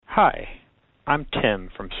Hi, I'm Tim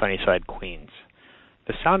from Sunnyside, Queens.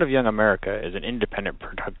 The Sound of Young America is an independent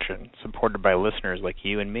production supported by listeners like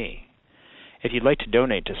you and me. If you'd like to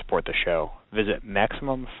donate to support the show, visit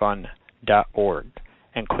MaximumFun.org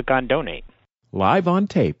and click on Donate. Live on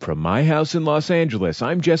tape from my house in Los Angeles,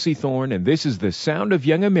 I'm Jesse Thorne, and this is The Sound of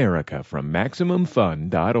Young America from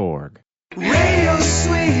MaximumFun.org. Radio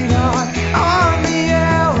sweetheart on the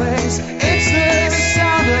airways, it's the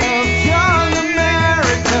sound of young America.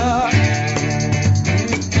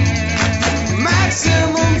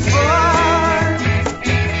 Maximum fun,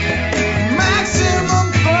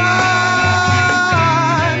 maximum fun,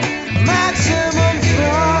 maximum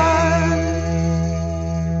fun.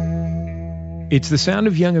 It's The Sound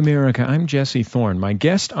of Young America. I'm Jesse Thorne. My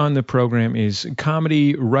guest on the program is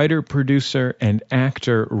comedy writer, producer, and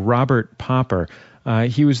actor Robert Popper.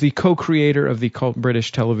 He was the co-creator of the cult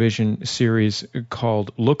British television series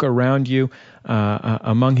called Look Around You.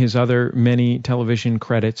 Among his other many television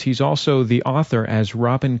credits, he's also the author as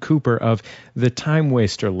Robin Cooper of the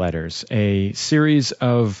Timewaster Letters, a series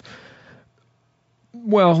of,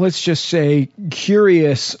 well, let's just say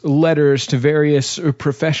curious letters to various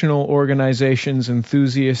professional organizations,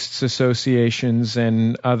 enthusiasts associations,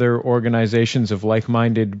 and other organizations of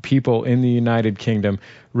like-minded people in the United Kingdom,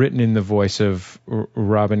 written in the voice of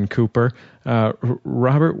Robin Cooper.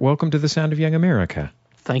 Robert, welcome to The Sound of Young America.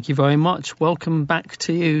 Thank you very much. Welcome back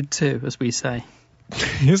to you too, as we say.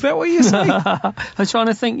 Is that what you say? I was trying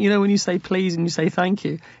to think, when you say please and you say thank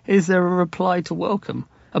you, is there a reply to welcome?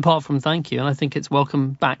 Apart from thank you, and I think it's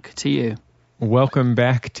welcome back to you. Welcome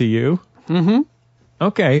back to you? Mm-hmm.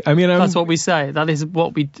 Okay. That's what we say. That is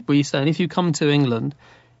what we say. And if you come to England,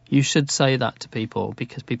 you should say that to people,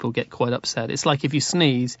 because people get quite upset. It's like if you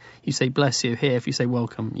sneeze, you say bless you. Here, if you say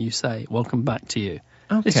welcome, you say welcome back to you.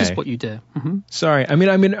 Okay. It's just what you do. Mm-hmm. Sorry. I'm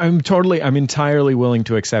entirely willing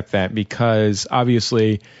to accept that, because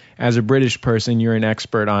obviously, as a British person, you're an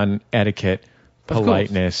expert on etiquette,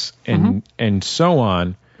 politeness, and so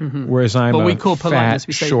on. Mm-hmm. Whereas I'm a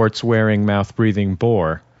fat, shorts-wearing, mouth-breathing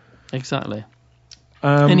bore. Exactly.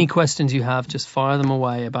 Any questions you have, just fire them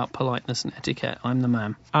away about politeness and etiquette. I'm the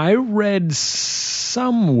man. I read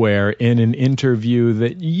somewhere in an interview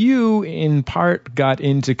that you, in part, got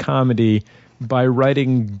into comedy by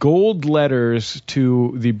writing gold letters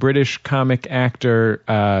to the British comic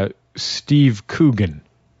actor Steve Coogan.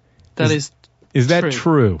 Is that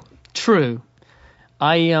true? True.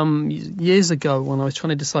 I years ago, when I was trying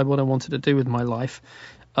to decide what I wanted to do with my life,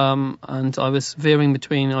 and I was veering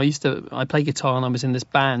between, I play guitar, and I was in this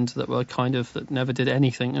band that never did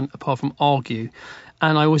anything apart from argue,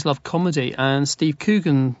 and I always loved comedy, and Steve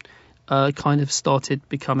Coogan kind of started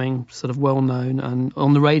becoming sort of well known and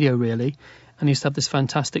on the radio really, and he used to have this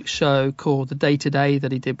fantastic show called The Day to Day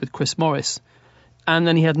that he did with Chris Morris. And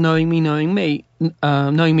then he had Knowing Me,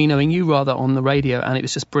 Knowing You on the radio, and it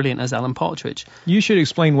was just brilliant as Alan Partridge. You should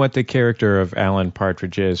explain what the character of Alan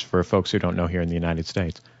Partridge is for folks who don't know here in the United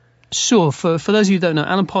States. Sure. For those of you who don't know,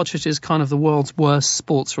 Alan Partridge is kind of the world's worst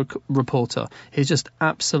sports reporter. He's just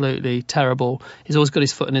absolutely terrible. He's always got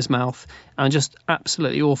his foot in his mouth and just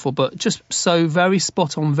absolutely awful, but just so very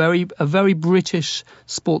spot on, a very British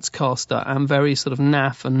sportscaster and very sort of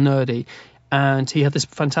naff and nerdy. And he had this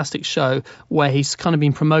fantastic show where he's kind of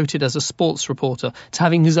been promoted as a sports reporter to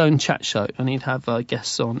having his own chat show, and he'd have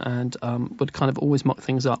guests on and would kind of always muck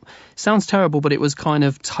things up. Sounds terrible, but it was kind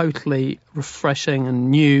of totally refreshing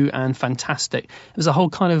and new and fantastic. It was a whole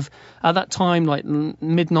kind of, at that time, like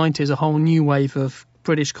mid-90s, a whole new wave of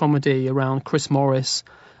British comedy around Chris Morris,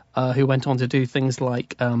 who went on to do things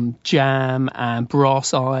like Jam and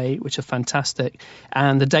Brass Eye, which are fantastic,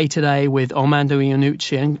 and The Day to Day with Armando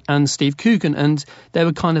Iannucci and Steve Coogan, and they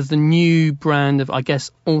were kind of the new brand of, I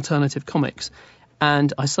guess, alternative comics.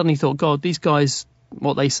 And I suddenly thought, God, these guys,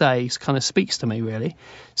 what they say kind of speaks to me, really.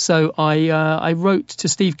 So I wrote to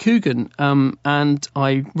Steve Coogan, and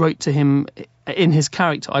I wrote to him in his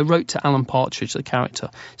character. I wrote to Alan Partridge, the character,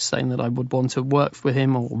 saying that I would want to work with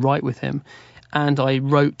him or write with him. And I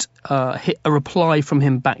wrote a reply from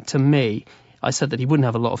him back to me. I said that he wouldn't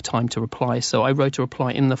have a lot of time to reply, so I wrote a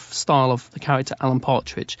reply in the style of the character Alan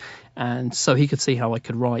Partridge, and so he could see how I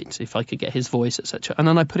could write, if I could get his voice, etc. And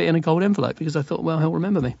then I put it in a gold envelope, because I thought, well, he'll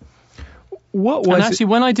remember me.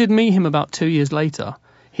 When I did meet him about 2 years later,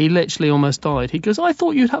 he literally almost died. He goes, I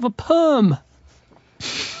thought you'd have a perm.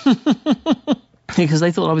 Because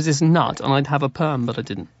they thought I was this nut, and I'd have a perm, but I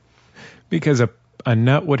didn't. Because a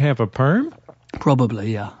nut would have a perm?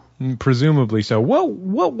 Probably, yeah. Presumably so.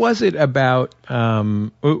 What was it about?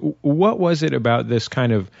 What was it about this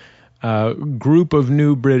kind of group of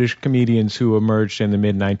new British comedians who emerged in the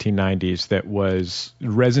mid-1990s that was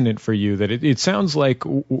resonant for you, that it sounds like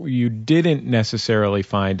you didn't necessarily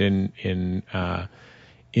find in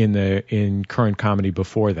current comedy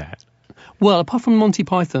before that? Well, apart from Monty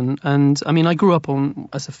Python, and I mean, I grew up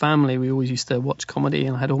as a family, we always used to watch comedy,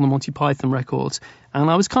 and I had all the Monty Python records, and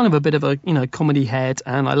I was kind of a bit of a, comedy head,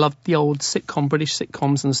 and I loved the old British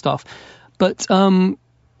sitcoms and stuff. But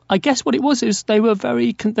I guess what it was is their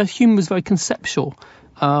humour was very conceptual.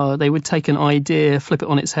 They would take an idea, flip it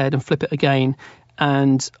on its head, and flip it again.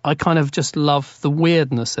 And I kind of just love the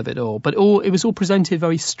weirdness of it all. But it was all presented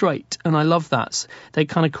very straight, and I love that. They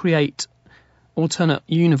kind of create alternate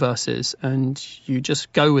universes, and you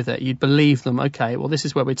just go with it. You'd believe them. Okay, well, this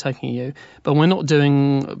is where we're taking you. But we're not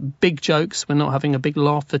doing big jokes. We're not having a big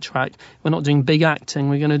laughter track. We're not doing big acting.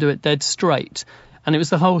 We're going to do it dead straight. And it was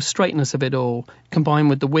the whole straightness of it all, combined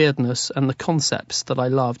with the weirdness and the concepts that I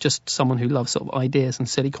love, just someone who loves sort of ideas and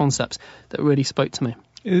silly concepts, that really spoke to me.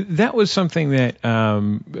 That was something that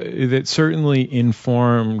that certainly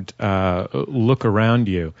informed Look Around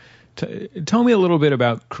You. Tell me a little bit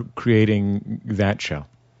about creating that show.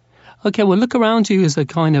 Okay, well, Look Around You is a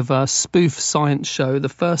kind of a spoof science show. The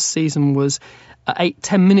first season was 8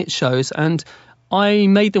 10-minute shows, and I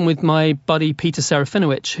made them with my buddy Peter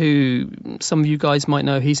Serafinowicz, who some of you guys might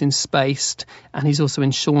know. He's in Spaced, and he's also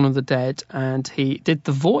in Shaun of the Dead, and he did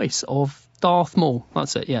the voice of Darth Maul.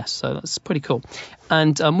 That's it, yes. So that's pretty cool.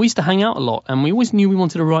 And we used to hang out a lot, and we always knew we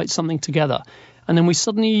wanted to write something together. And then we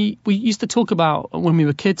used to talk about when we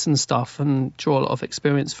were kids and stuff, and draw a lot of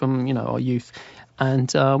experience from, our youth.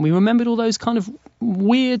 And we remembered all those kind of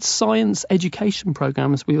weird science education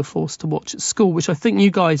programs we were forced to watch at school, which I think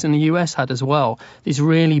you guys in the US had as well. These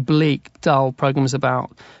really bleak, dull programs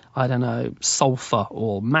about, I don't know, sulfur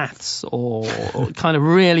or maths or kind of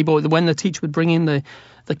really boring. When the teacher would bring in the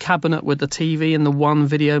cabinet with the TV and the one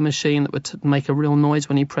video machine that would make a real noise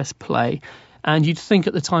when you press play. And you'd think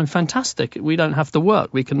at the time, fantastic, we don't have to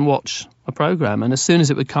work, we can watch a program. And as soon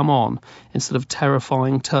as it would come on, instead of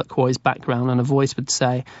terrifying turquoise background, and a voice would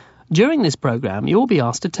say, during this program, you'll be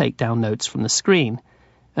asked to take down notes from the screen.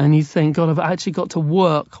 And you think, God, I've actually got to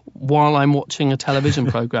work while I'm watching a television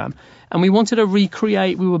program. And we wanted to we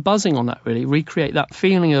were buzzing on that really, recreate that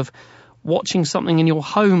feeling of watching something in your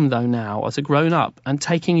home, though, now as a grown-up, and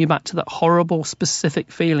taking you back to that horrible,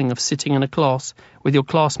 specific feeling of sitting in a class with your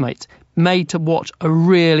classmates, made to watch a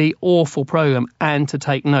really awful program and to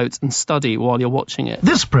take notes and study while you're watching it.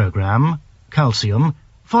 This program, Calcium,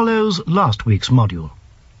 follows last week's module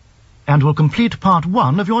and will complete part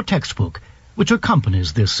 1 of your textbook, which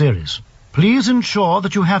accompanies this series. Please ensure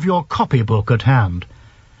that you have your copybook at hand,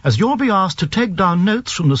 as you'll be asked to take down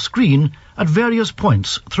notes from the screen at various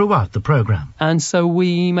points throughout the program. And so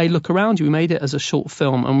we made Look Around You. We made it as a short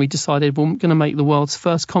film, and we decided we're going to make the world's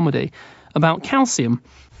first comedy about calcium.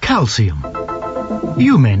 Calcium.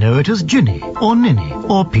 You may know it as Ginny, or Ninny,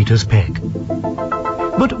 or Peter's Peg.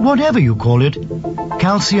 But whatever you call it,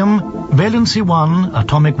 calcium, valency 1,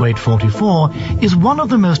 atomic weight 44, is one of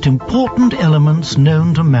the most important elements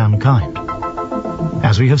known to mankind.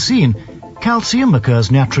 As we have seen, calcium occurs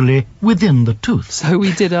naturally within the tooth. So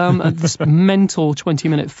we did this mental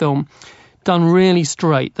 20-minute film done really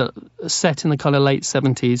straight, that set in the kind of late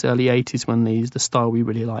 70s, early 80s, when the style we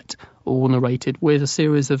really liked, all narrated with a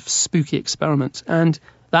series of spooky experiments. And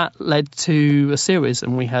that led to a series,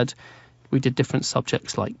 and we did different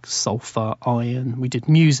subjects like sulfur, iron, we did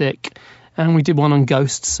music, and we did one on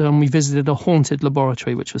ghosts, and we visited a haunted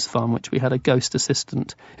laboratory, which was fun, which we had a ghost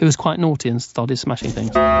assistant who was quite naughty and started smashing things.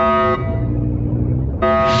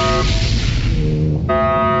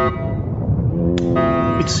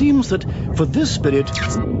 It seems that for this spirit,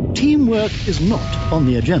 teamwork is not on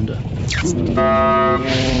the agenda.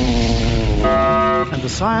 And the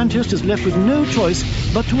scientist is left with no choice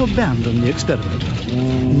but to abandon the experiment.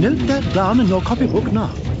 Note that down in your copybook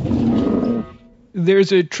now.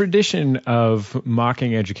 There's a tradition of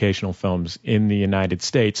mocking educational films in the United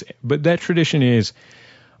States, but that tradition is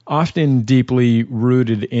often deeply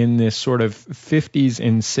rooted in this sort of 50s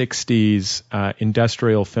and 60s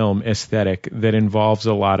industrial film aesthetic that involves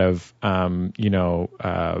a lot of,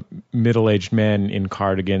 middle-aged men in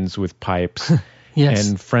cardigans with pipes. Yes.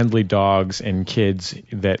 And friendly dogs and kids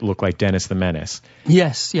that look like Dennis the Menace.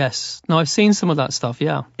 Yes. No, I've seen some of that stuff,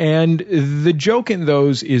 yeah. And the joke in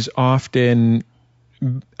those is often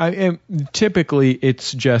typically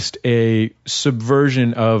it's just a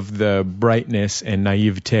subversion of the brightness and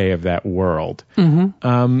naivete of that world.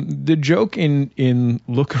 The joke in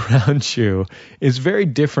Look Around You is very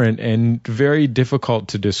different and very difficult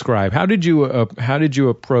to describe. How did you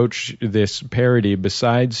approach this parody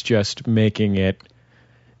besides just making it,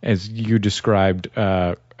 as you described,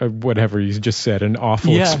 whatever you just said, an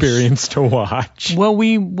awful experience to watch? Well,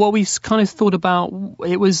 what we kind of thought about,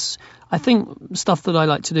 it was, I think, stuff that I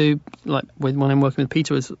like to do, like when I'm working with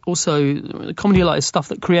Peter, is also comedy like stuff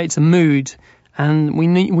that creates a mood. And we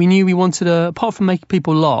knew we wanted to, apart from making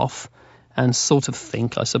people laugh and sort of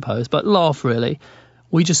think, I suppose, but laugh really,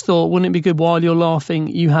 we just thought, wouldn't it be good while you're laughing,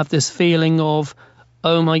 you have this feeling of,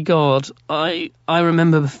 oh my God, I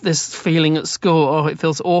remember this feeling at school. Oh, it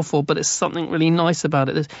feels awful, but it's something really nice about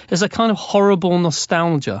it. There's a kind of horrible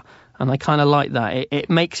nostalgia, and I kind of like that. It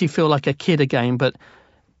makes you feel like a kid again, but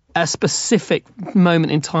a specific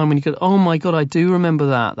moment in time when you go, oh my God, I do remember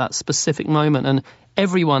that specific moment, and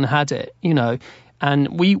everyone had it, you know.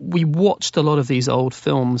 And we watched a lot of these old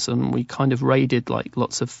films, and we kind of raided like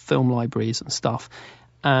lots of film libraries and stuff.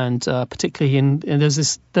 And particularly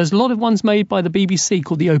there's a lot of ones made by the BBC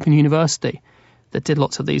called the Open University that did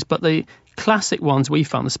lots of these, but the classic ones we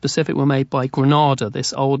found, the specific, were made by Granada,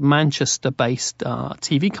 this old Manchester-based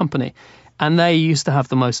TV company, and they used to have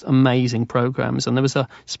the most amazing programs. And there was a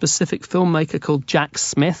specific filmmaker called Jack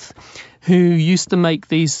Smith who used to make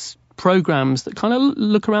these programs that kind of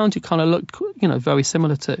look around you, kind of look, you know, very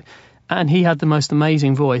similar to, and he had the most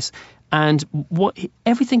amazing voice, and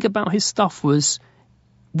everything about his stuff was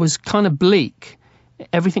kind of bleak.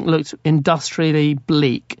 Everything looked industrially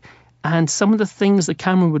bleak, and some of the things the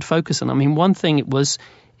camera would focus on, I mean, one thing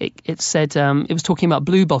it said it was talking about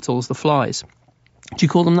blue bottles, the flies. Do you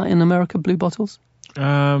call them that in America, blue bottles?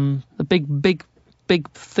 The big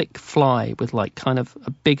thick fly with like kind of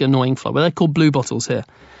a big annoying fly. Well, they're called blue bottles here.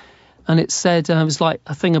 And it said it was like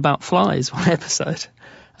a thing about flies, one episode.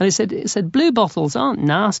 And it said blue bottles aren't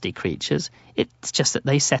nasty creatures. It's just that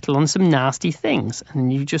they settle on some nasty things.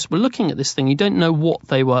 And you just were looking at this thing. You don't know what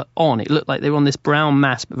they were on. It looked like they were on this brown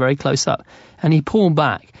mass, but very close up. And he pulled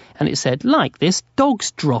back, and it said, like this, dog's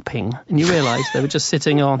dropping. And you realise they were just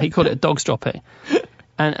sitting on. He called it a dog's dropping.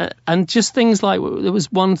 And just things like, there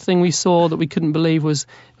was one thing we saw that we couldn't believe was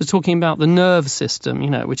talking about the nerve system, you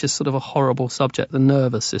know, which is sort of a horrible subject, the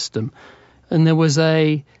nervous system. And there was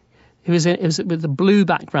it was with the blue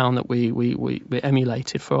background that we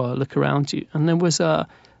emulated for our Look Around You, and there was a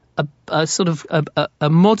sort of a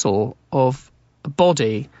model of a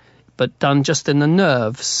body, but done just in the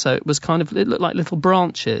nerves. So it was kind of, it looked like little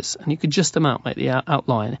branches, and you could just about make the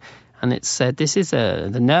outline. And it said, this is the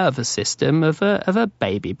nervous system of a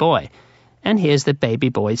baby boy, and here's the baby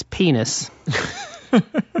boy's penis.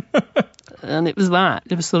 And it was that.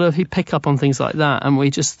 It was sort of, he'd pick up on things like that, and we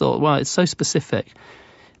just thought, well, it's so specific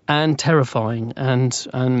and terrifying, and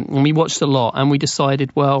we watched a lot, and we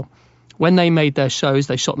decided, well, when they made their shows,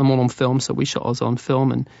 they shot them all on film, so we shot ours on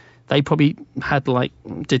film, and they probably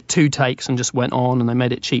did 2 takes and just went on, and they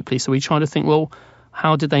made it cheaply. So we tried to think, well,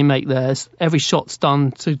 how did they make theirs? Every shot's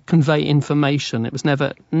done to convey information. It was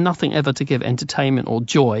nothing ever to give entertainment or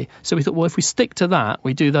joy. So we thought, well, if we stick to that,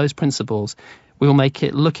 we do those principles, we'll make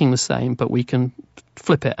it looking the same, but we can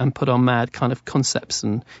flip it and put on mad kind of concepts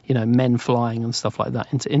and, you know, men flying and stuff like that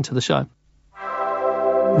into the show.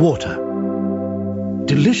 Water.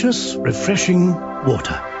 Delicious, refreshing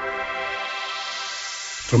water.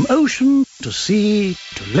 From ocean to sea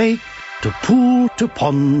to lake to pool to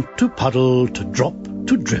pond to puddle to drop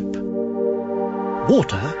to drip.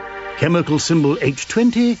 Water, chemical symbol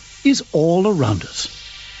H20, is all around us.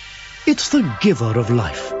 It's the giver of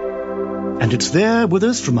life. And it's there with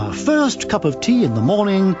us from our first cup of tea in the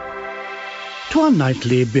morning to our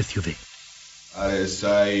nightly bithyuvy. I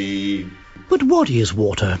say... But what is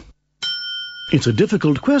water? It's a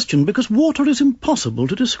difficult question because water is impossible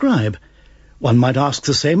to describe. One might ask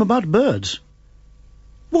the same about birds.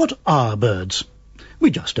 What are birds? We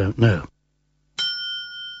just don't know.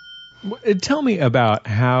 Tell me about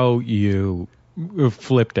how you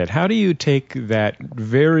flipped it. How do you take that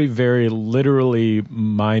very, very literally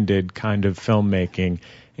minded kind of filmmaking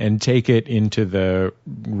and take it into the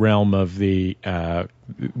realm of into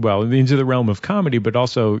the realm of comedy, but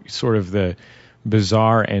also sort of the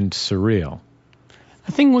bizarre and surreal?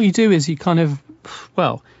 I think what you do is you kind of,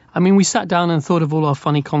 we sat down and thought of all our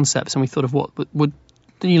funny concepts, and we thought of what would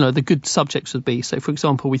the good subjects would be. So, for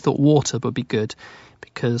example, we thought water would be good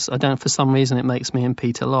because for some reason it makes me and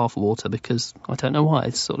Peter laugh, water, because I don't know why.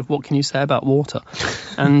 It's sort of, what can you say about water?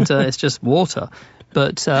 And it's just water.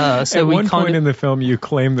 But so At we one kind point of in the film, you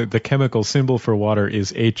claim that the chemical symbol for water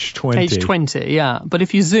is H20. H20, yeah. But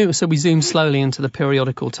if you zoom, so we zoom slowly into the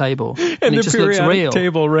periodical table, And it the just looks periodic real.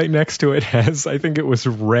 table right next to it has, I think it was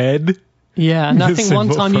red. Yeah, and I The think one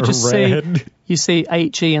symbol time you for just red. see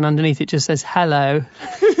HE, and underneath it just says hello,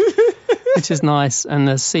 which is nice, and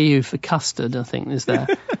the CU for custard, I think, is there.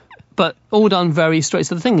 But all done very straight.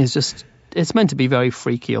 So the thing is just, it's meant to be very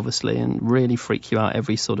freaky, obviously, and really freak you out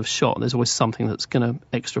every sort of shot. There's always something that's going to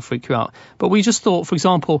extra freak you out. But we just thought, for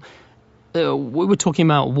example, we were talking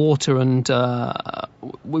about water, and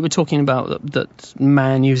we were talking about that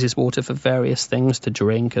man uses water for various things to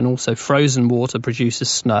drink, and also frozen water produces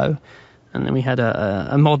snow. And then we had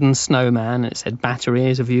a modern snowman, and it said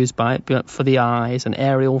batteries are used by it for the eyes, an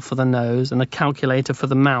aerial for the nose, and a calculator for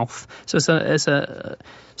the mouth. So it's a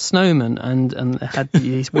snowman, and it had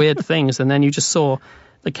these weird things. And then you just saw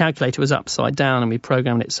the calculator was upside down, and we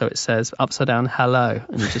programmed it so it says upside down hello,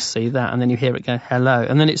 and you just see that, and then you hear it go hello,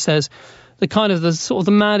 and then it says the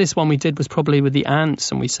maddest one we did was probably with the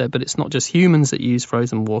ants, and we said, but it's not just humans that use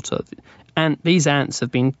frozen water. And these ants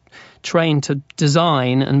have been trained to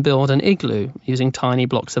design and build an igloo using tiny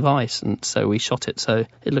blocks of ice, and so we shot it so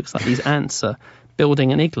it looks like these ants are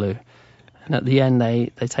building an igloo. And at the end, they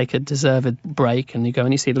take a deserved break, and you go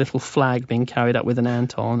and you see a little flag being carried up with an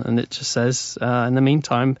ant on, and it just says, in the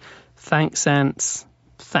meantime, thanks ants,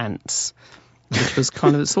 thanks, which was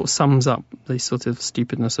kind of, it sort of sums up the sort of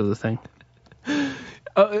stupidness of the thing.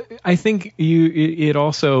 I think it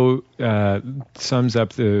also sums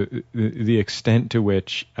up the extent to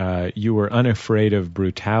which you were unafraid of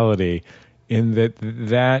brutality, in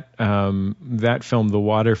that film, the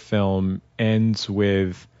water film, ends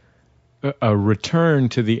with a return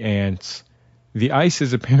to the ants. The ice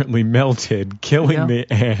is apparently melted, killing the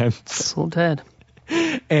ants. It's all dead.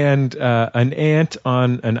 And an ant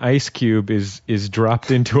on an ice cube is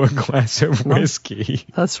dropped into a glass of whiskey.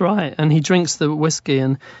 That's right. And he drinks the whiskey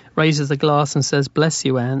and raises the glass and says, "Bless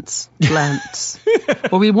you, ants." Plants.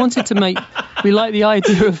 Well, we like the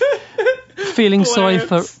idea of feeling sorry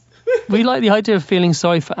for... We like the idea of feeling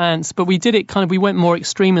sorry for ants, but we did it we went more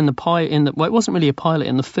extreme in the pilot. Well, it wasn't really a pilot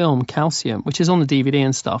in the film, Calcium, which is on the DVD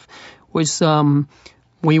and stuff, was...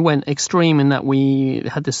 we went extreme in that we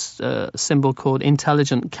had this symbol called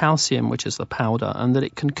intelligent calcium, which is the powder, and that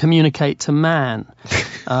it can communicate to man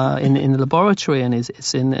in the laboratory. And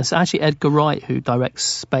it's actually Edgar Wright who directs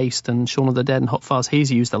Spaced and Shaun of the Dead and Hot Fuzz.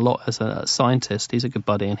 He's used a lot as a scientist. He's a good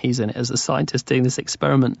buddy, and he's in it as a scientist doing this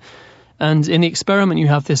experiment. And in the experiment, you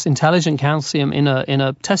have this intelligent calcium in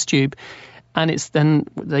a test tube. And it's then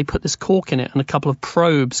they put this cork in it, and a couple of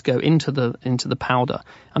probes go into the powder,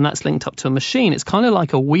 and that's linked up to a machine. It's kind of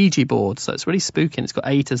like a Ouija board, so it's really spooky. And it's got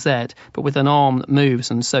A to Z, but with an arm that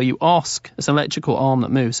moves. And so you ask, it's an electrical arm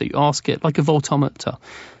that moves. So you ask it like a voltometer.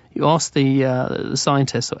 You ask the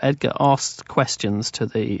scientist, or Edgar asks questions to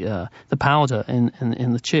the powder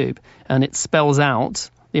in the tube, and it spells out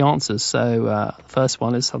the answers. So the first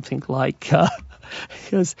one is something like.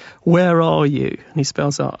 He goes, "Where are you?" And he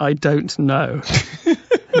spells out, "I don't know."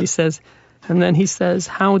 and then he says,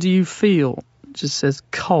 "How do you feel?" It just says,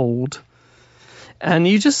 "Cold." And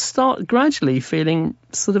you just start gradually feeling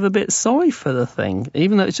sort of a bit sorry for the thing,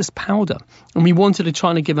 even though it's just powder. And we wanted to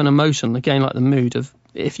try to give an emotion, again, like the mood of,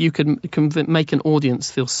 if you could make an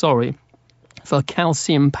audience feel sorry for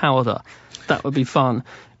calcium powder, that would be fun.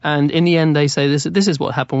 And in the end, they say this is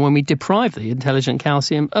what happened when we deprive the intelligent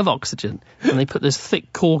calcium of oxygen. And they put this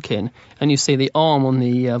thick cork in, and you see the arm on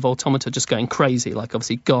the voltometer just going crazy, like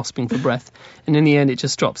obviously gasping for breath. And in the end, it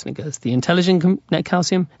just drops, and it goes, "The intelligent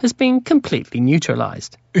calcium has been completely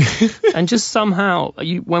neutralized." And just somehow,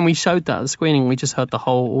 when we showed that at the screening, we just heard the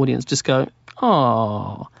whole audience just go,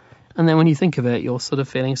 "Aww." And then when you think of it, you're sort of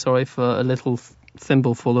feeling sorry for a little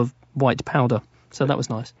thimbleful of white powder. So that was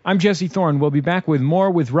nice. I'm Jesse Thorne. We'll be back with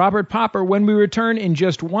more with Robert Popper when we return in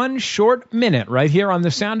just one short minute, right here on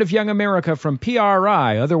The Sound of Young America from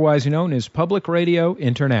PRI, otherwise known as Public Radio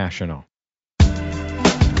International.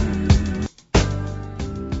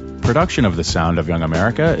 Production of The Sound of Young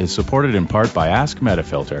America is supported in part by Ask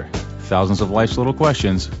Metafilter. Thousands of life's little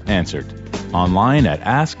questions answered. Online at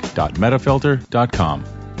ask.metafilter.com.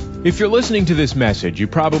 If you're listening to this message, you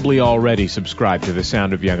probably already subscribe to The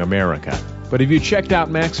Sound of Young America. But have you checked out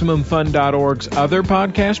MaximumFun.org's other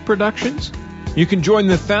podcast productions? You can join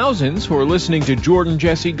the thousands who are listening to Jordan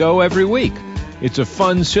Jesse Go every week. It's a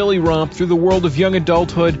fun, silly romp through the world of young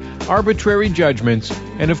adulthood, arbitrary judgments,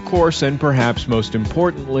 and of course, and perhaps most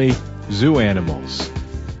importantly, zoo animals.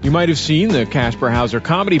 You might have seen the Casper Hauser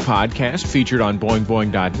Comedy Podcast featured on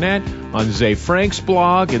BoingBoing.net, on Zay Frank's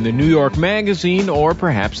blog, in the New York Magazine, or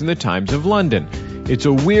perhaps in the Times of London. It's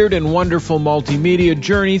a weird and wonderful multimedia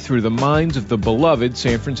journey through the minds of the beloved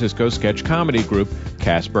San Francisco sketch comedy group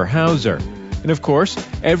Casper Hauser. And of course,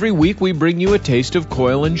 every week we bring you a taste of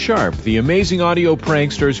Coyle and Sharp, the amazing audio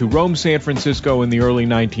pranksters who roamed San Francisco in the early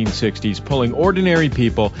 1960s, pulling ordinary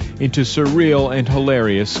people into surreal and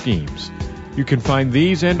hilarious schemes. You can find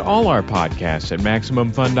these and all our podcasts at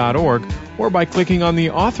MaximumFun.org or by clicking on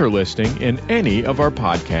the author listing in any of our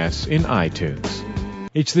podcasts in iTunes.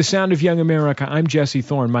 It's The Sound of Young America. I'm Jesse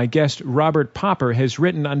Thorne. My guest, Robert Popper, has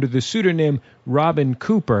written under the pseudonym Robin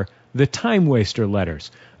Cooper, the Timewaster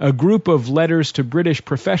Letters, a group of letters to British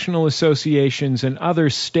professional associations and other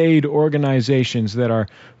staid organizations that are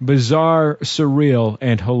bizarre, surreal,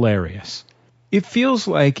 and hilarious. It feels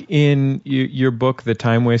like in your book, The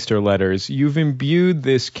Timewaster Letters, you've imbued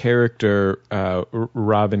this character,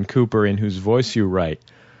 Robin Cooper, in whose voice you write,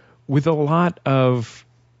 with a lot of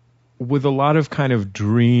kind of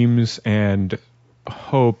dreams and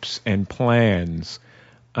hopes and plans.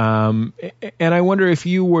 And I wonder if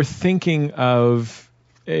you were thinking of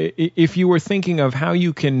how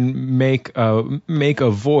you can make a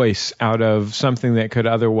voice out of something that could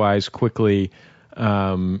otherwise quickly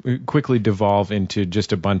devolve into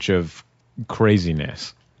just a bunch of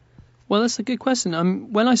craziness. Well, that's a good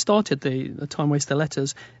question. When I started the Timewaster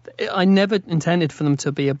Letters, I never intended for them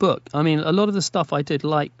to be a book. I mean, a lot of the stuff I did,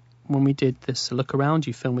 like when we did this Look Around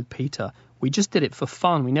You film with Peter, we just did it for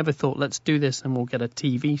fun. We never thought, let's do this and we'll get a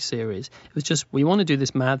TV series. It was just, we want to do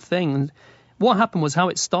this mad thing. And what happened was, how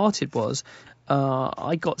it started was,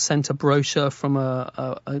 I got sent a brochure from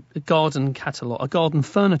a garden catalogue, a garden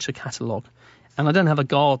furniture catalogue. And I don't have a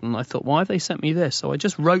garden. I thought, why have they sent me this? So I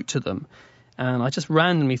just wrote to them. And I just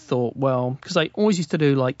randomly thought, well, because I always used to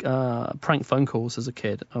do like prank phone calls as a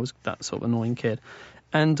kid. I was that sort of annoying kid.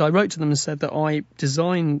 And I wrote to them and said that I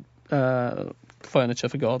design furniture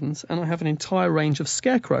for gardens, and I have an entire range of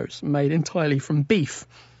scarecrows made entirely from beef,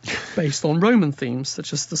 based on Roman themes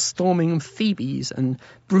such as the storming of Thebes and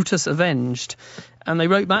Brutus Avenged. And they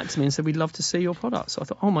wrote back to me and said, we'd love to see your product. So I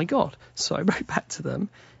thought, oh my God. So I wrote back to them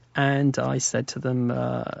and I said to them,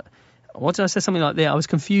 what did I say? Something like that. I was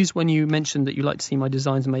confused when you mentioned that you like to see my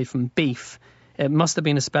designs made from beef. It must have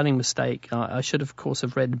been a spelling mistake. I should, of course,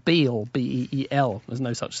 have read Beel, B-E-E-L. There's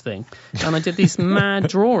no such thing. And I did these mad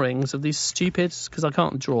drawings of these stupid, because I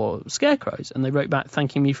can't draw scarecrows. And they wrote back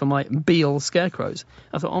thanking me for my Beel scarecrows.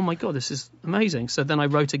 I thought, oh my God, this is amazing. So then I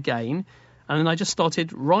wrote again, and then I just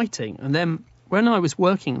started writing. And then when I was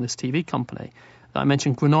working in this TV company, I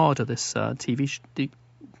mentioned Granada, this TV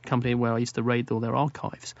company where I used to raid all their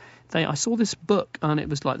archives. I saw this book, and it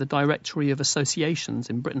was like the Directory of Associations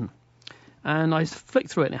in Britain. And I flicked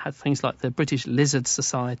through it, and it had things like the British Lizard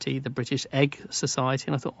Society, the British Egg Society,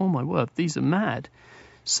 and I thought, oh my word, these are mad.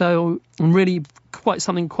 So really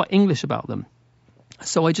something quite English about them.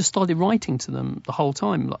 So I just started writing to them the whole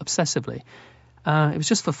time, like, obsessively. It was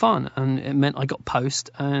just for fun, and it meant I got post,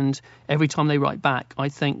 and every time they write back, I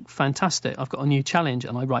think, fantastic, I've got a new challenge,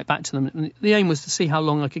 and I write back to them. And the aim was to see how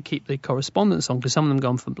long I could keep the correspondence on, because some of them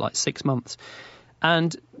gone for like 6 months.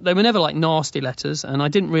 And they were never like nasty letters, and I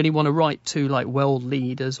didn't really want to write to like world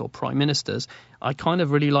leaders or prime ministers. I kind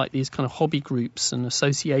of really like these kind of hobby groups and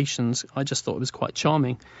associations. I just thought it was quite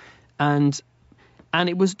charming. And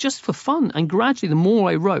it was just for fun. And gradually, the more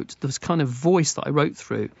I wrote, this kind of voice that I wrote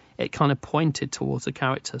through, it kind of pointed towards a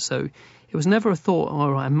character. So it was never a thought,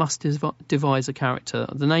 oh, I must devise a character.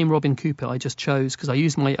 The name Robin Cooper I just chose because I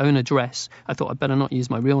used my own address. I thought I'd better not use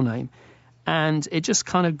my real name. And it just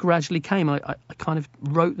kind of gradually came. I kind of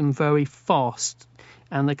wrote them very fast,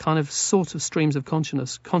 and they're kind of sort of streams of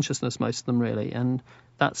consciousness, most of them really. And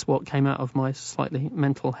that's what came out of my slightly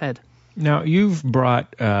mental head. Now, you've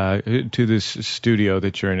brought to this studio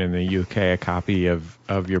that you're in the UK a copy of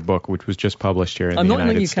your book, which was just published here in the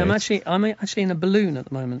United States. I'm not in the UK. I'm actually in a balloon at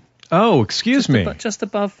the moment. Oh, excuse me. Just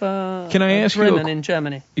above Can I ask Bremen in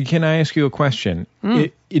Germany. Can I ask you a question?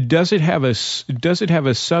 Does it have a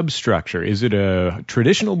substructure? Is it a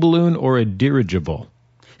traditional balloon or a dirigible?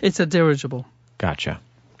 It's a dirigible. Gotcha.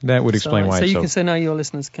 That would explain why. So you can say now your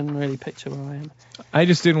listeners can really picture where I am. I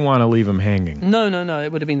just didn't want to leave them hanging. No.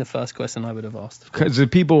 It would have been the first question I would have asked. Because the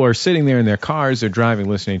people are sitting there in their cars, they're driving,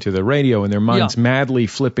 listening to the radio, and their minds madly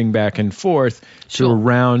flipping back and forth to a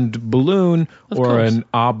round balloon or an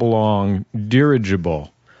oblong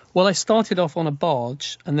dirigible. Well, I started off on a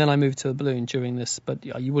barge, and then I moved to a balloon during this, but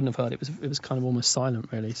you wouldn't have heard it. It was kind of almost silent,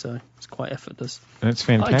 really, so it's quite effortless. That's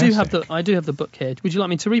fantastic. I do have the book here. Would you like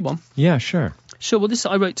me to read one? Yeah, sure. Sure. Well, this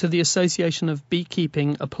I wrote to the Association of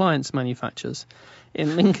Beekeeping Appliance Manufacturers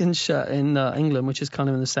in Lincolnshire in England, which is kind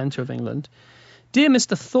of in the centre of England. Dear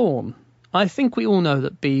Mr. Thorne, I think we all know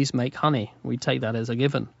that bees make honey. We take that as a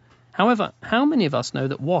given. However, how many of us know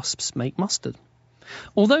that wasps make mustard?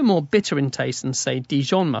 Although more bitter in taste than, say,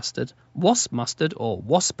 Dijon mustard, wasp mustard, or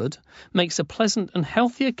waspard, makes a pleasant and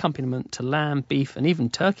healthy accompaniment to lamb, beef, and even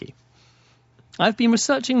turkey. I've been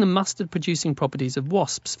researching the mustard-producing properties of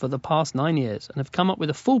wasps for the past 9 years and have come up with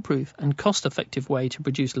a foolproof and cost-effective way to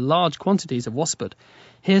produce large quantities of waspard.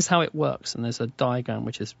 Here's how it works, and there's a diagram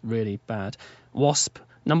which is really bad. Wasp,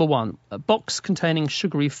 number 1, a box containing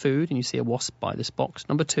sugary food, and you see a wasp by this box.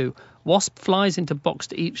 Number 2, wasp flies into box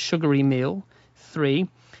to eat sugary meal. 3,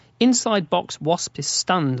 inside box wasp is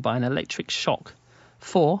stunned by an electric shock.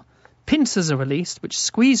 4, pincers are released, which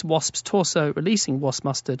squeeze wasp's torso, releasing wasp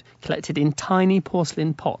mustard collected in tiny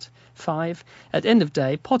porcelain pot. 5, at end of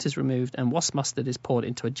day, pot is removed and wasp mustard is poured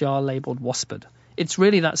into a jar labelled waspard. It's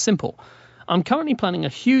really that simple. I'm currently planning a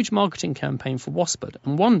huge marketing campaign for waspard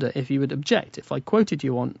and wonder if you would object if I quoted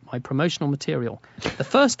you on my promotional material. The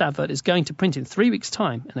first advert is going to print in 3 weeks'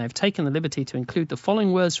 time, and I have taken the liberty to include the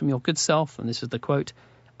following words from your good self, and this is the quote: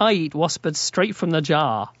 "I eat waspard straight from the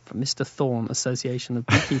jar," from Mr. Thorne, Association of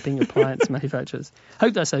Beekeeping Appliance Manufacturers.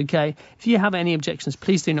 Hope that's okay. If you have any objections,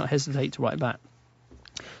 please do not hesitate to write back.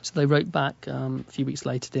 So they wrote back a few weeks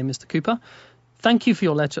later, "Dear Mr. Cooper, thank you for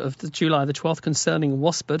your letter of July the 12th concerning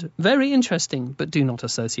waspard. Very interesting, but do not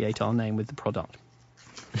associate our name with the product."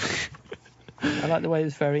 I like the way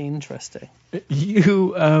it's very interesting.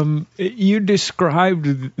 You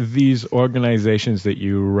described these organizations that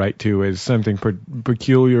you write to as something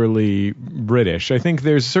peculiarly British. I think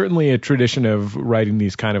there's certainly a tradition of writing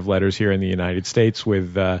these kind of letters here in the United States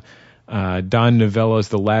with Don Novello's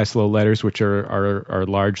The Laszlo Letters, which are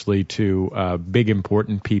largely to big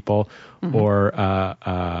important people, or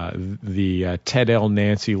the Ted L.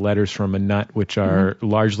 Nancy Letters from a Nut, which are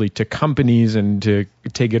largely to companies and to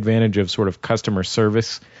take advantage of sort of customer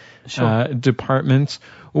service departments.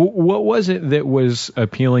 What was it that was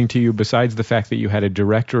appealing to you, besides the fact that you had a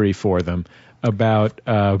directory for them, about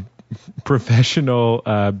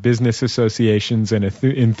professional business associations and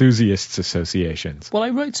enthusiasts associations? Well, I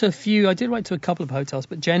did write to a couple of hotels,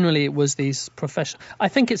 but generally it was these professional. I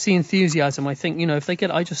think it's the enthusiasm. I think, if they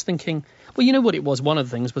get, I just thinking, well, you know what it was? One of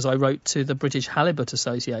the things was I wrote to the British Halibut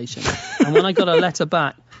Association, and when I got a letter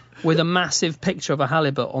back with a massive picture of a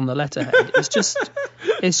halibut on the letterhead, it's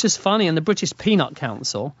just funny. And the British Peanut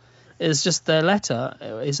Council is just, their letter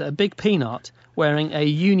is a big peanut wearing a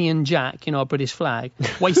Union Jack, a British flag,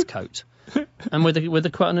 waistcoat, and with the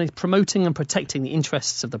quote, promoting and protecting the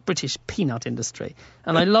interests of the British peanut industry.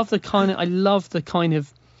 And I love the kind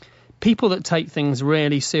of people that take things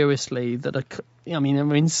really seriously, that are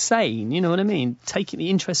insane, you know what I mean? Taking the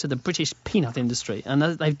interests of the British peanut industry, and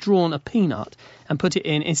they've drawn a peanut and put it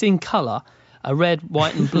in. It's in colour, a red,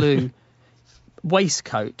 white, and blue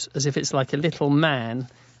waistcoat, as if it's like a little man.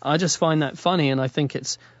 I just find that funny, and I think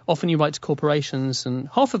it's often you write to corporations, and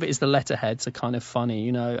half of it is the letterheads are kind of funny,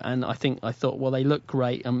 and I thought, well, they look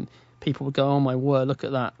great, and people would go, oh my word, look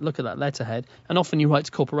at that letterhead. And often you write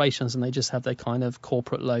to corporations and they just have their kind of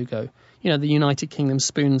corporate logo. The United Kingdom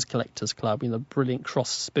Spoons Collectors Club, the brilliant cross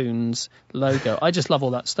spoons logo. I just love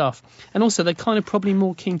all that stuff. And also they're kind of probably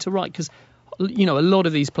more keen to write because, a lot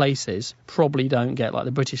of these places probably don't get, like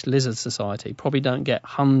the British Lizard Society, probably don't get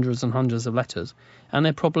hundreds and hundreds of letters. And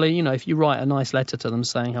they're probably, if you write a nice letter to them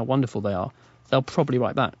saying how wonderful they are, they'll probably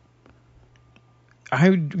write back.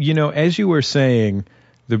 As you were saying,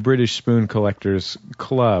 the British Spoon Collectors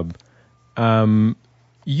Club, I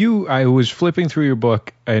was flipping through your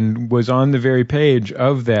book and was on the very page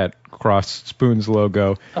of that cross spoons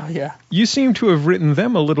logo. Oh, yeah. You seem to have written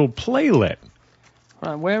them a little playlet.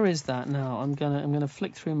 Right, where is that now? I'm gonna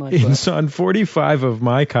flick through my book. It's on 45 of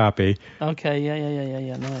my copy. Okay,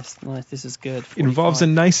 yeah. Nice. This is good. 45. It involves a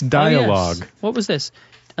nice dialogue. Oh, yes. What was this?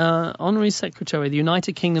 Honorary Secretary of the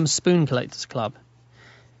United Kingdom Spoon Collectors Club.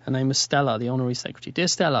 Her name is Stella, the Honorary Secretary. Dear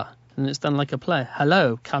Stella, and it's done like a play.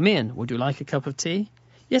 Hello, come in. Would you like a cup of tea?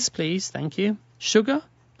 Yes, please, thank you. Sugar?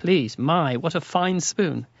 Please. My, what a fine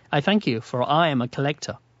spoon. I thank you, for I am a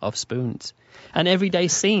collector of spoons. An everyday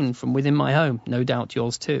scene from within my home, no doubt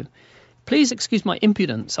yours too. Please excuse my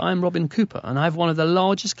impudence. I am Robin Cooper, and I have one of the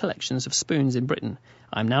largest collections of spoons in Britain.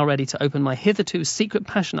 I am now ready to open my hitherto secret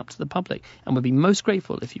passion up to the public, and would be most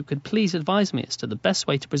grateful if you could please advise me as to the best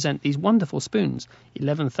way to present these wonderful spoons,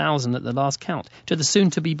 11,000 at the last count, to the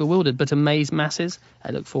soon-to-be bewildered but amazed masses.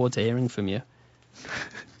 I look forward to hearing from you.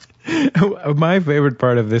 My favorite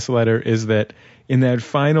part of this letter is that in that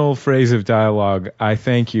final phrase of dialogue, I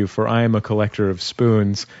thank you, for I am a collector of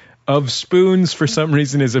spoons, of spoons for some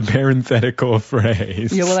reason is a parenthetical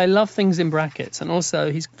phrase. Yeah, well, I love things in brackets. And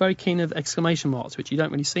also, he's very keen of exclamation marks, which you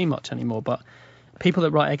don't really see much anymore. But people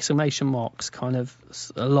that write exclamation marks kind of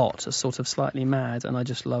a lot are sort of slightly mad. And I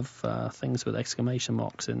just love things with exclamation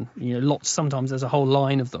marks. And, lots. Sometimes there's a whole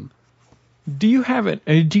line of them. Do you have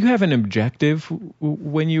an objective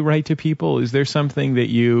when you write to people? Is there something that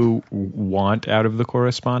you want out of the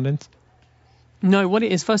correspondence? No, what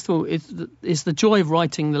it is, first of all, is the joy of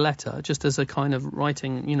writing the letter, just as a kind of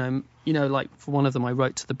writing, like for one of them I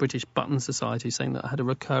wrote to the British Button Society saying that I had a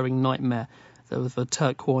recurring nightmare. There was a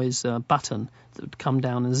turquoise button that would come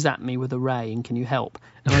down and zap me with a ray, and can you help?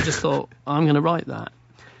 And I just thought, I'm going to write that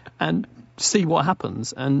and see what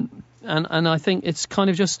happens. And I think it's kind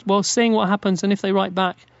of just, seeing what happens, and if they write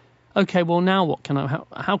back, okay, well, now what can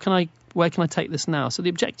where can I take this now? So the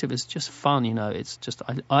objective is just fun, it's just,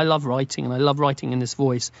 I love writing, and I love writing in this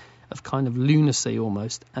voice of kind of lunacy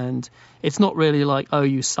almost. And it's not really like, oh,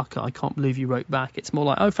 you sucker, I can't believe you wrote back. It's more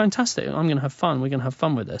like, oh, fantastic, I'm going to have fun. We're going to have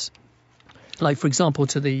fun with this. Like, for example,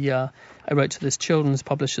 I wrote to this children's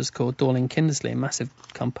publishers called Dorling Kindersley, a massive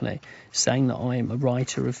company, saying that I am a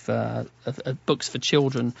writer of books for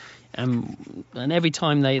children. And every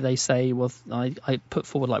time they say, I put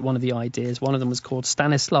forward like one of the ideas. One of them was called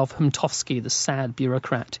Stanislav Humtovsky, the Sad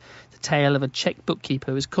Bureaucrat, the tale of a Czech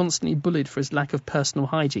bookkeeper who is constantly bullied for his lack of personal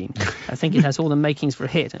hygiene. I think it has all the makings for a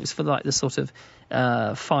hit. It was for like the sort of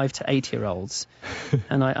 5 to 8 year olds,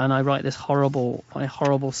 and I write this horrible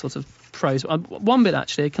sort of prose. One bit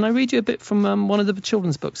actually. Can I read you a bit from one of the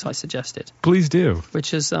children's books I suggested? Please do.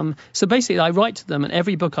 Which is so basically, I write to them, and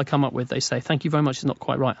every book I come up with, they say, "Thank you very much, it's not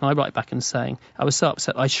quite right." And I write back and saying, "I was so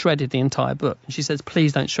upset, I shredded the entire book." And she says,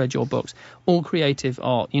 "Please don't shred your books. All creative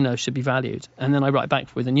art, should be valued." And then I write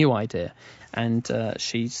back with a new idea. And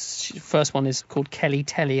first one is called Kelly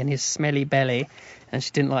Telly and His Smelly Belly, and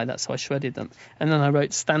she didn't like that, so I shredded them. And then I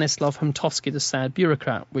wrote Stanislav Humtovsky, the Sad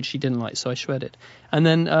Bureaucrat, which she didn't like, so I shredded. And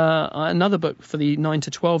then another book for the 9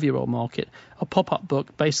 to 12-year-old market, a pop-up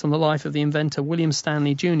book based on the life of the inventor William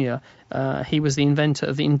Stanley Jr. He was the inventor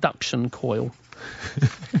of the induction coil.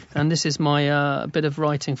 And this is my bit of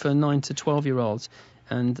writing for 9 to 12-year-olds,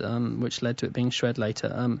 and which led to it being shred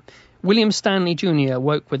later. William Stanley Jr.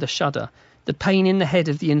 woke with a shudder. The pain in the head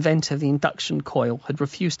of the inventor of the induction coil had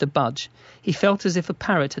refused to budge. He felt as if a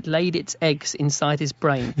parrot had laid its eggs inside his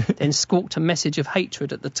brain, then squawked a message of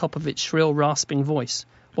hatred at the top of its shrill, rasping voice.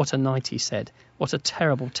 "What a night," he said. "What a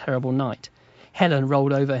terrible, terrible night." Helen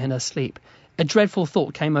rolled over in her sleep. A dreadful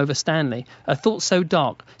thought came over Stanley, a thought so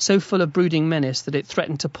dark, so full of brooding menace that it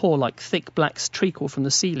threatened to pour like thick black treacle from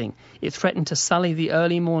the ceiling. It threatened to sully the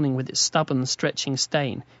early morning with its stubborn, stretching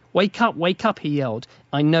stain. Wake up, he yelled.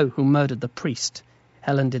 "I know who murdered the priest."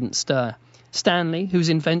 Helen didn't stir. Stanley, whose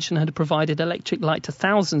invention had provided electric light to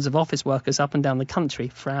thousands of office workers up and down the country,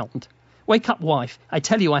 frowned. "Wake up, wife. I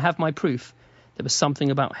tell you I have my proof." There was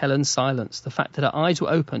something about Helen's silence, the fact that her eyes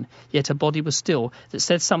were open, yet her body was still, that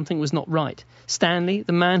said something was not right. Stanley,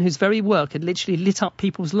 the man whose very work had literally lit up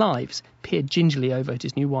people's lives, peered gingerly over at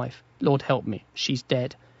his new wife. "Lord help me, she's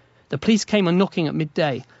dead." The police came a knocking at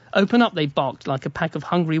midday. "Open up," they barked, like a pack of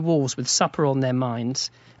hungry wolves with supper on their minds.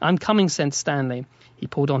 "I'm coming," said Stanley. He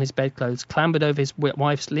pulled on his bedclothes, clambered over his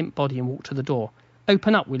wife's limp body and walked to the door.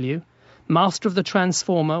 "Open up, will you?" Master of the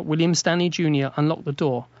transformer, William Stanley Jr. unlocked the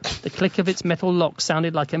door. The click of its metal lock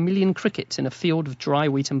sounded like a million crickets in a field of dry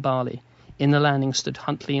wheat and barley. In the landing stood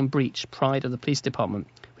Huntley and Breach, pride of the police department.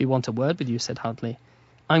 "We want a word with you," said Huntley.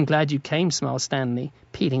 "I'm glad you came," smiled Stanley,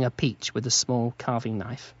 peeling a peach with a small carving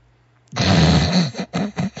knife.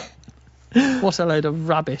 What a load of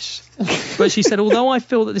rubbish. But she said, "Although I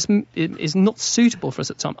feel that this is not suitable for us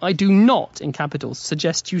at the time, I do not," in capitals,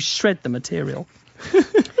 "suggest you shred the material."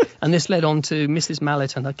 And this led on to Mrs.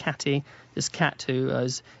 Mallet and her catty, this cat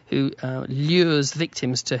who lures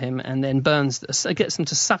victims to him and then gets them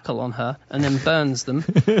to suckle on her and then burns them.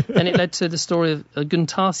 Then it led to the story of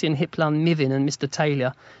Guntasian Hiplan Mivin and Mr.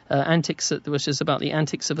 Taylor, which is about the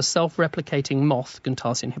antics of a self-replicating moth,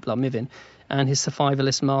 Guntasian Hiplan Mivin, and his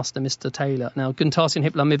survivalist master, Mr. Taylor. Now, Guntasian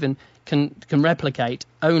Hiplan Mivin can replicate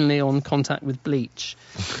only on contact with bleach.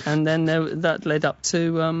 And then that led up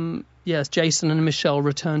to... Yes, Jason and Michelle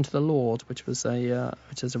Return to the Lord, which is a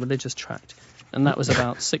religious tract, and that was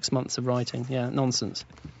about 6 months of writing. Yeah, nonsense.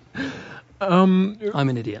 I'm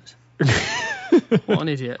an idiot. What an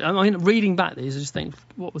idiot! I mean, reading back these, I just think,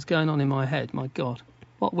 what was going on in my head? My God,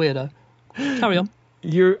 what weirdo! Carry on.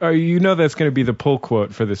 You know that's going to be the pull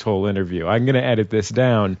quote for this whole interview. I'm going to edit this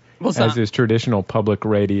down as is traditional public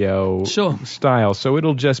radio Sure. style, so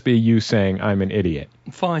it'll just be you saying, "I'm an idiot."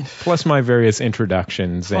 Fine. Plus my various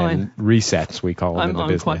introductions and resets, we call them in the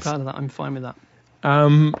business. I'm quite proud of that. I'm fine with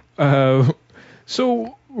that.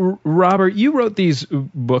 So, Robert, you wrote these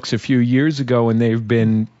books a few years ago, and they've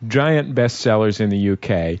been giant bestsellers in the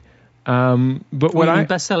UK. But what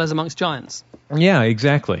bestsellers amongst giants? Yeah,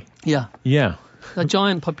 exactly. Yeah. A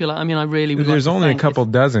giant popular. I mean, I really would. There's like to only a thank couple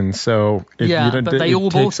dozen, so but they all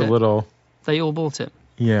bought it. They all bought it.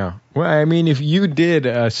 Yeah. Well, I mean, if you did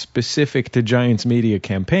a specific to Giants media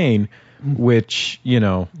campaign, which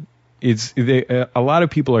a lot of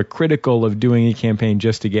people are critical of doing a campaign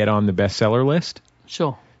just to get on the bestseller list.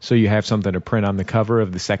 Sure. So you have something to print on the cover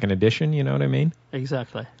of the second edition. You know what I mean?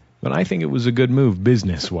 Exactly. But I think it was a good move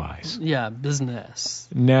business-wise. Yeah, business.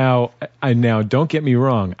 Now, don't get me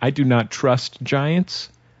wrong. I do not trust Giants.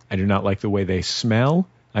 I do not like the way they smell.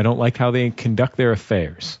 I don't like how they conduct their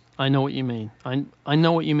affairs. I know what you mean. I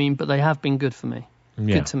know what you mean, but they have been good for me.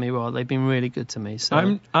 Yeah. Good to me, Rod. They've been really good to me.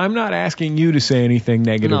 So I'm not asking you to say anything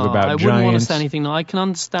negative about Giants. I wouldn't want to say anything. No, I can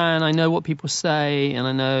understand. I know what people say, and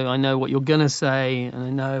I know what you're gonna say, and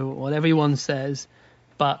I know what everyone says.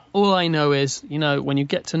 But all I know is, when you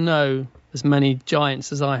get to know as many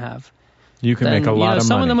Giants as I have, you can make a lot of money.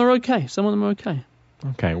 Some of them are okay. Some of them are okay.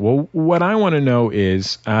 Okay. Well, what I want to know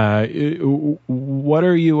is, what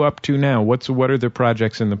are you up to now? What are the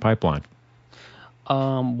projects in the pipeline?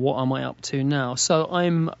 What am I up to now? So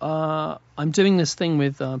I'm doing this thing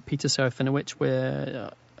with Peter Serafinowicz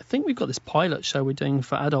where I think we've got this pilot show we're doing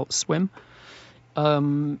for Adult Swim,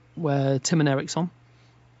 where Tim and Eric's on,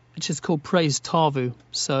 which is called Praise Tavu.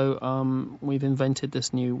 So we've invented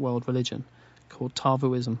this new world religion called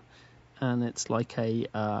Tavuism. And it's like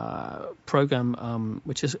a program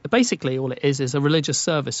which is basically all it is a religious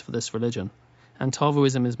service for this religion. And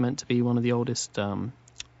Tavuism is meant to be one of the oldest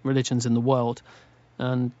religions in the world.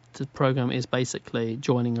 And the program is basically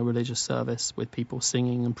joining a religious service with people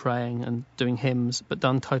singing and praying and doing hymns, but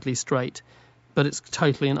done totally straight. But it's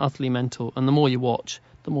totally and utterly mental. And the more you watch,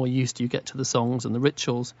 the more used you get to the songs and the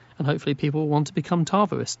rituals. And hopefully people want to become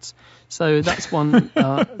Tavuists. So that's one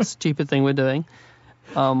stupid thing we're doing.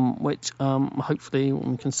 Which hopefully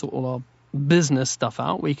when we can sort all our business stuff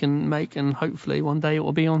out, we can make, and hopefully one day it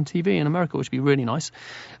will be on TV in America, which would be really nice.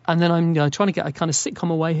 And then I'm trying to get a kind of sitcom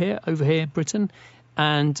over here, Britain,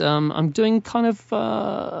 and I'm doing kind of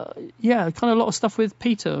a lot of stuff with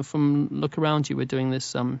Peter from Look Around You. We're doing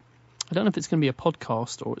this. I don't know if it's going to be a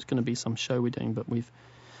podcast or it's going to be some show we're doing, but we've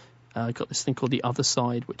got this thing called The Other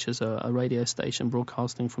Side, which is a radio station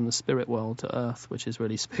broadcasting from the spirit world to Earth, which is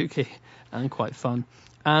really spooky and quite fun.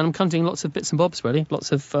 And I'm kind of doing lots of bits and bobs, really.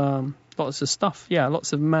 Lots of stuff. Yeah,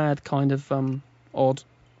 lots of mad kind of odd,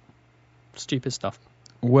 stupid stuff.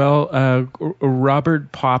 Well,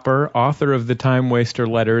 Robert Popper, author of the Timewaster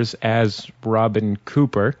Letters as Robin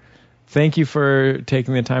Cooper, thank you for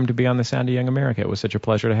taking the time to be on The Sound of Young America. It was such a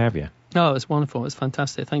pleasure to have you. Oh, it was wonderful. It was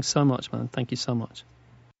fantastic. Thanks so much, man. Thank you so much.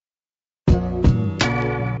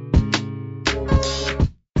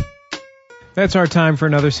 That's our time for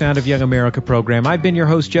another Sound of Young America program. I've been your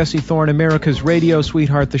host, Jesse Thorne, America's radio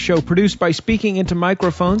sweetheart. The show produced by Speaking Into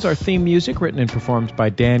Microphones. Our theme music written and performed by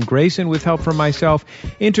Dan Grayson with help from myself.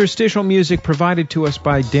 Interstitial music provided to us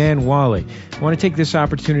by Dan Wally. I want to take this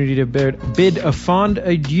opportunity to bid a fond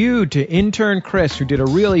adieu to intern Chris, who did a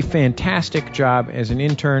really fantastic job as an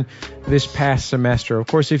intern this past semester. Of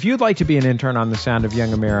course, if you'd like to be an intern on The Sound of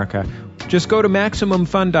Young America, just go to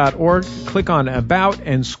MaximumFun.org, click on About,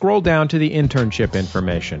 and scroll down to the internship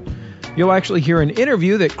information. You'll actually hear an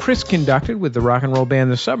interview that Chris conducted with the rock and roll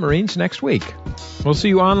band The Submarines next week. We'll see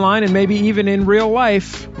you online and maybe even in real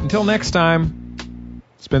life. Until next time,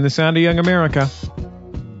 it's been The Sound of Young America.